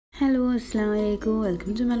Hello അസ്സലാമു അലൈക്കും, welcome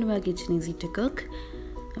to Malabar kitchen easy to cook.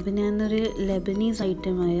 അപ്പോൾ ഞാനൊരു ലെബനീസ്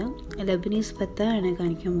ഐറ്റമായ ലെബനീസ് ഫത്ത ആണ്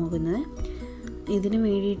കാണിക്കാൻ പോകുന്നത്. ഇതിന്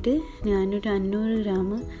വേണ്ടിയിട്ട് ഞാനൊരു 500 ഗ്രാം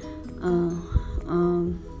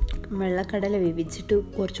വെള്ളക്കടല വേവിച്ചിട്ട്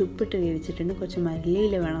കുറച്ച് ഉപ്പിട്ട് വേവിച്ചിട്ടുണ്ട്. കുറച്ച്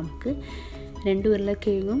മല്ലിയില വേണം നമുക്ക്, 2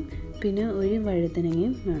 ഉരുളക്കിഴങ്ങും പിന്നെ 1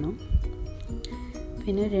 വഴുതനങ്ങയും വേണം.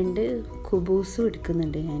 പിന്നെ 2 കുബൂസും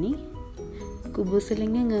എടുക്കുന്നുണ്ട് ഞാൻ. കുബൂസ്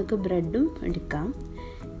അല്ലെങ്കിൽ നിങ്ങൾക്ക് ബ്രെഡും എടുക്കാം.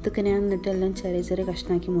 ഇതൊക്കെ ഞാൻ എന്നിട്ടെല്ലാം ചെറിയ ചെറിയ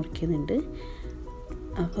കഷ്ണമാക്കി മുറിക്കുന്നുണ്ട്.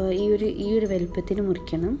 അപ്പോൾ ഈ ഒരു വലുപ്പത്തിന്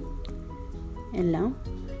മുറിക്കണം എല്ലാം.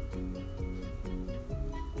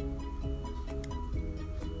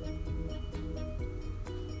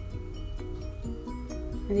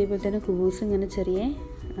 അതേപോലെ തന്നെ കുബൂസ് ഇങ്ങനെ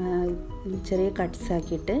ചെറിയ കട്ട്സ്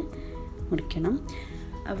ആക്കിയിട്ട് മുറിക്കണം.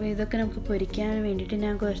 അപ്പോൾ ഇതൊക്കെ നമുക്ക് പൊരിക്കാൻ വേണ്ടിയിട്ട്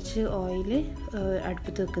ഞാൻ കുറച്ച് ഓയിൽ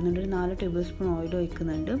അടുപ്പത്ത് വെക്കുന്നുണ്ട്. ഒരു 4 ടേബിൾ സ്പൂൺ ഓയിൽ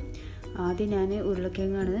ഒഴിക്കുന്നുണ്ട്. ആദ്യം ഞാൻ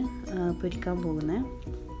ഉരുളക്കിഴങ്ങാണ് പൊരിക്കാൻ പോകുന്നത്.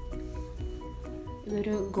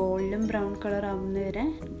 ഇതൊരു ഗോൾഡൻ ബ്രൗൺ കളർ ആവുന്നവരെ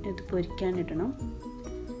ഇത് പൊരിക്കാനിടണം.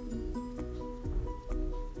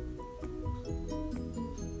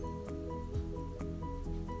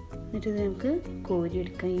 എന്നിട്ട് ഇത് നമുക്ക്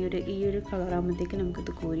കോരിയെടുക്കാം. ഈ ഒരു കളർ ആകുമ്പോഴത്തേക്ക്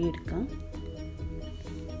നമുക്കിത് കോരിയെടുക്കാം.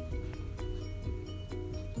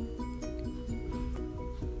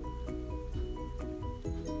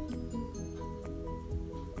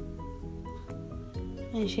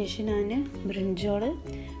 അതിനുശേഷം ഞാൻ ബ്രിഞ്ചോൾ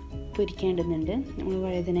പൊരിക്കേണ്ടുന്നുണ്ട്. നമ്മൾ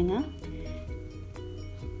വഴുതനങ്ങ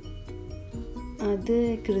അത്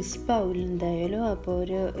ക്രിസ്പാവില്ല എന്തായാലും. അപ്പോൾ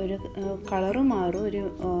ഒരു കളറ് മാറും, ഒരു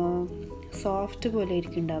സോഫ്റ്റ് പോലെ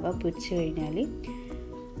ആയിരിക്കും ഉണ്ടാവുക പൊരിച്ച് കഴിഞ്ഞാൽ.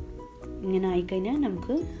 ഇങ്ങനെ ആയിക്കഴിഞ്ഞാൽ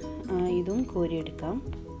നമുക്ക് ഇതും കോരിയെടുക്കാം.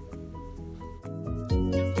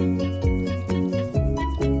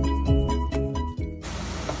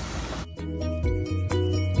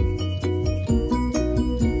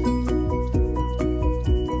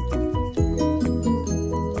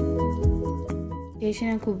 ശേഷം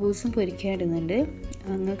ഞാൻ കുബൂസും പൊരിക്കാനിടുന്നുണ്ട്.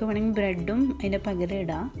 നിങ്ങൾക്ക് വേണമെങ്കിൽ ബ്രെഡും അതിൻ്റെ പകരം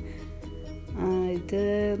ഇടാം. ഇത്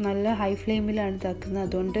നല്ല ഹൈ ഫ്ലെയിമിലാണ് ഇതാക്കുന്നത്,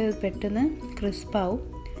 അതുകൊണ്ട് പെട്ടെന്ന് ക്രിസ്പാവും.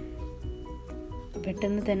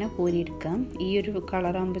 പെട്ടെന്ന് തന്നെ കോരിയെടുക്കാം. ഈ ഒരു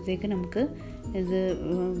കളറാകുമ്പോഴത്തേക്ക് നമുക്ക് ഇത്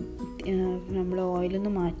നമ്മൾ ഓയിലിൽ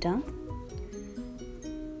നിന്ന് മാറ്റാം.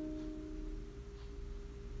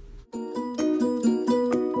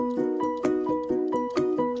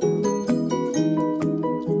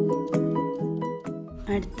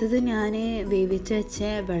 അടുത്തത് ഞാൻ വേവിച്ച് വെച്ച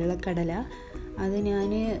വെള്ളക്കടല, അത് ഞാൻ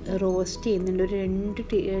റോസ്റ്റ് ചെയ്യുന്നുണ്ട്. ഒരു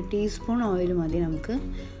 2 ടീസ്പൂൺ ഓയിൽ മതി നമുക്ക്.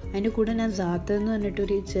 അതിൻ്റെ കൂടെ ഞാൻ സാത്തർ എന്ന്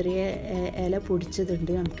പറഞ്ഞിട്ടൊരു ചെറിയ ഇല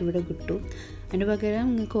പൊടിച്ചതുണ്ട്, നമുക്കിവിടെ കിട്ടും. അതിൻ്റെ പകരം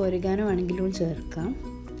നിങ്ങൾക്ക് ഓregano വേണമെങ്കിലും ചേർക്കാം.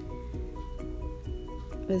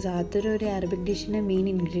 അപ്പോൾ സാത്തർ ഒരു അറബിക് ഡിഷിൻ്റെ മെയിൻ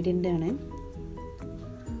ഇൻഗ്രീഡിയൻ്റ് ആണ്.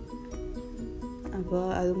 അപ്പോൾ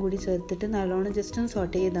അതും കൂടി ചേർത്തിട്ട് നല്ലോണം ജസ്റ്റ് ഒന്ന്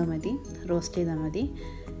സോട്ട് ചെയ്താൽ മതി, റോസ്റ്റ് ചെയ്താൽ മതി.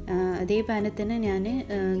 അതേ പാനിൽ തന്നെ ഞാൻ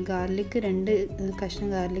ഗാർലിക് 2 കഷ്ണം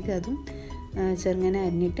ഗാർലിക് അതും ചെറുങ്ങനെ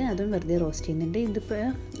അരിഞ്ഞിട്ട് അതും വെറുതെ റോസ്റ്റ് ചെയ്യുന്നുണ്ട്.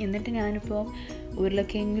 എന്നിട്ട് ഞാനിപ്പോൾ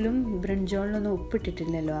ഉരുളക്കിഴങ്ങിലും ബ്രിഞ്ചോളിലൊന്നും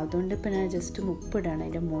ഉപ്പിട്ടിട്ടില്ലല്ലോ, അതുകൊണ്ട് ഇപ്പോൾ ഞാൻ ജസ്റ്റ് ഉപ്പിടാണ്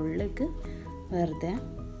അതിൻ്റെ മുകളിലേക്ക്. വെറുതെ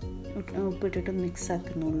ഉപ്പിട്ടിട്ട് മിക്സ്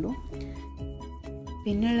ആക്കുന്നുള്ളൂ.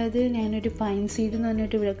 പിന്നുള്ളത് ഞാനൊരു പൈൻ സീഡ് എന്ന്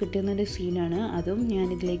പറഞ്ഞിട്ട് ഇവിടെ കിട്ടുന്നൊരു സീഡാണ്. അതും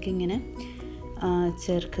ഞാനിതിലേക്ക് ഇങ്ങനെ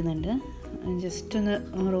ചേർക്കുന്നുണ്ട്. ജസ്റ്റ് ഒന്ന്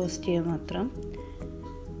റോസ്റ്റ് ചെയ്യാൻ മാത്രം.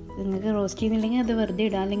 നിങ്ങൾക്ക് റോസ്റ്റ് ചെയ്യുന്നില്ലെങ്കിൽ അത് വെറുതെ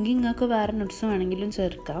ഇടാം, അല്ലെങ്കിൽ നിങ്ങൾക്ക് വേറെ നട്ട്സ് വേണമെങ്കിലും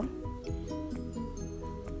ചേർക്കാം.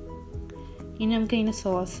 ഇനി നമുക്ക് അതിന്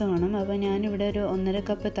സോസ് വേണം. അപ്പോൾ ഞാനിവിടെ ഒരു 1.5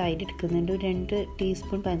 കപ്പ് തൈര് എടുക്കുന്നുണ്ട്. 2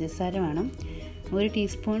 ടീസ്പൂൺ പഞ്ചസാര വേണം, 1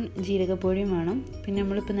 ടീസ്പൂൺ ജീരകപ്പൊടിയും വേണം. പിന്നെ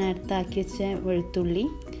നമ്മളിപ്പോൾ നേരത്തെ ആക്കി വെച്ച വെളുത്തുള്ളി,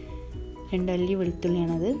 2 അല്ലി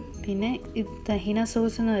വെളുത്തുള്ളിയാണത്. പിന്നെ ഇത് തഹീന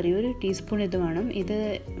സോസ് എന്ന് പറയും, 1 ടീസ്പൂൺ ഇത് വേണം. ഇത്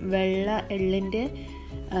വെള്ള എള്ളിൻ്റെ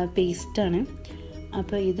പേസ്റ്റാണ്,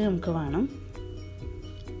 അപ്പോൾ ഇത് നമുക്ക് വേണം.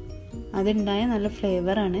 അതുണ്ടായാൽ നല്ല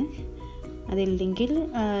ഫ്ലേവറാണ്. അതില്ലെങ്കിൽ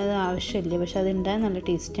അത് ആവശ്യമില്ല, പക്ഷെ അതുണ്ടായാൽ നല്ല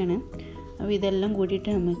ടേസ്റ്റാണ്. അപ്പോൾ ഇതെല്ലാം കൂടിയിട്ട്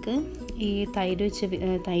നമുക്ക് ഈ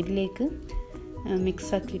തൈരിലേക്ക്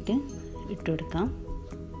മിക്സാക്കിയിട്ട് ഇട്ട് കൊടുക്കാം.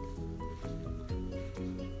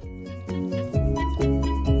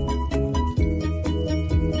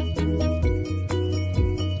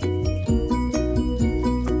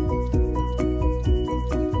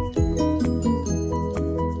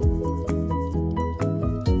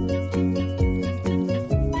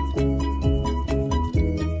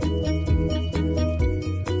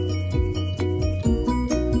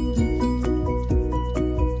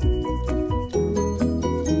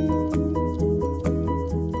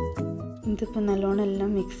 ഇതിപ്പോൾ നല്ലോണം എല്ലാം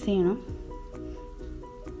മിക്സ് ചെയ്യണം.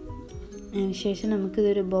 അതിനുശേഷം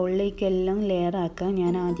നമുക്കിതൊരു ബൗളിലേക്ക് എല്ലാം ലെയർ ആക്കാം.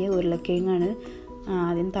 ഞാൻ ആദ്യം ഉരുളക്കിഴങ്ങാണ്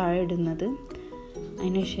ആദ്യം താഴെ ഇടുന്നത്.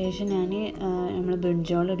 അതിനുശേഷം ഞാൻ നമ്മൾ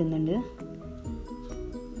ബ്രിഞ്ചോൾ ഇടുന്നുണ്ട്.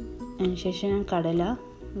 അതിനുശേഷം ഞാൻ കടല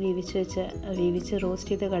വേവിച്ച്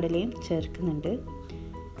റോസ്റ്റ് ചെയ്ത കടലയും ചേർക്കുന്നുണ്ട്.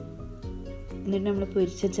 എന്നിട്ട് നമ്മൾ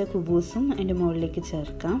പൊരിച്ച് വെച്ച കുബൂസും അതിൻ്റെ മുകളിലേക്ക്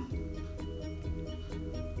ചേർക്കാം.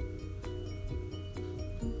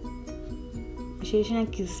 ശേഷം ഞാൻ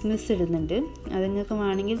കിസ്മിസ് ഇടുന്നുണ്ട്. അത് നിങ്ങൾക്ക്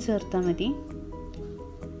വേണമെങ്കിൽ ചേർത്താൽ മതി.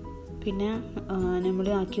 പിന്നെ നമ്മൾ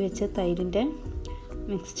ആക്കി വെച്ച തൈരിൻ്റെ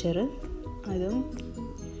മിക്സ്ചർ അതും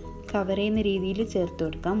കവർ ചെയ്യുന്ന രീതിയിൽ ചേർത്ത്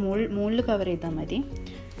കൊടുക്കാം. മുകളിൽ കവർ ചെയ്താൽ മതി.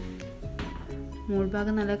 മുകൾ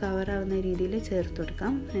ഭാഗം നല്ല കവറാവുന്ന രീതിയിൽ ചേർത്ത്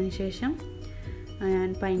കൊടുക്കാം. അതിനുശേഷം ഞാൻ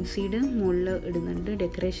പൈൻ സീഡ് മുകളിൽ ഇടുന്നുണ്ട്,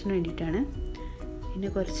 ഡെക്കറേഷന് വേണ്ടിയിട്ടാണ്. പിന്നെ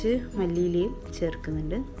കുറച്ച് മല്ലിയിലയും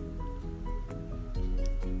ചേർക്കുന്നുണ്ട്.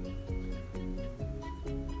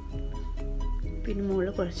 പിന്നെ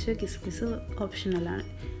മുകളിൽ കുറച്ച് കിസ്മിസ് ഓപ്ഷണലാണ്.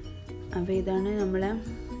 അപ്പോൾ ഇതാണ് നമ്മളെ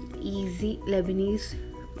ഈസി ലെബനീസ്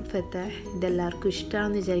ഫത്തഹ്. ഇതെല്ലാവർക്കും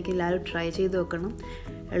ഇഷ്ടമാണെന്ന് വിചാരിക്കും. എല്ലാവരും ട്രൈ ചെയ്ത് നോക്കണം.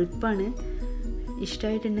 എളുപ്പമാണ്.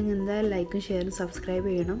 ഇഷ്ടമായിട്ടുണ്ടെങ്കിൽ എന്തായാലും ലൈക്കും ഷെയറും സബ്സ്ക്രൈബ്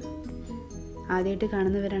ചെയ്യണം. ആദ്യമായിട്ട്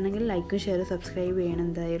കാണുന്നവരാണെങ്കിൽ ലൈക്കും ഷെയറും സബ്സ്ക്രൈബ് ചെയ്യണം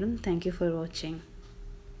എന്തായാലും. Thank you for watching.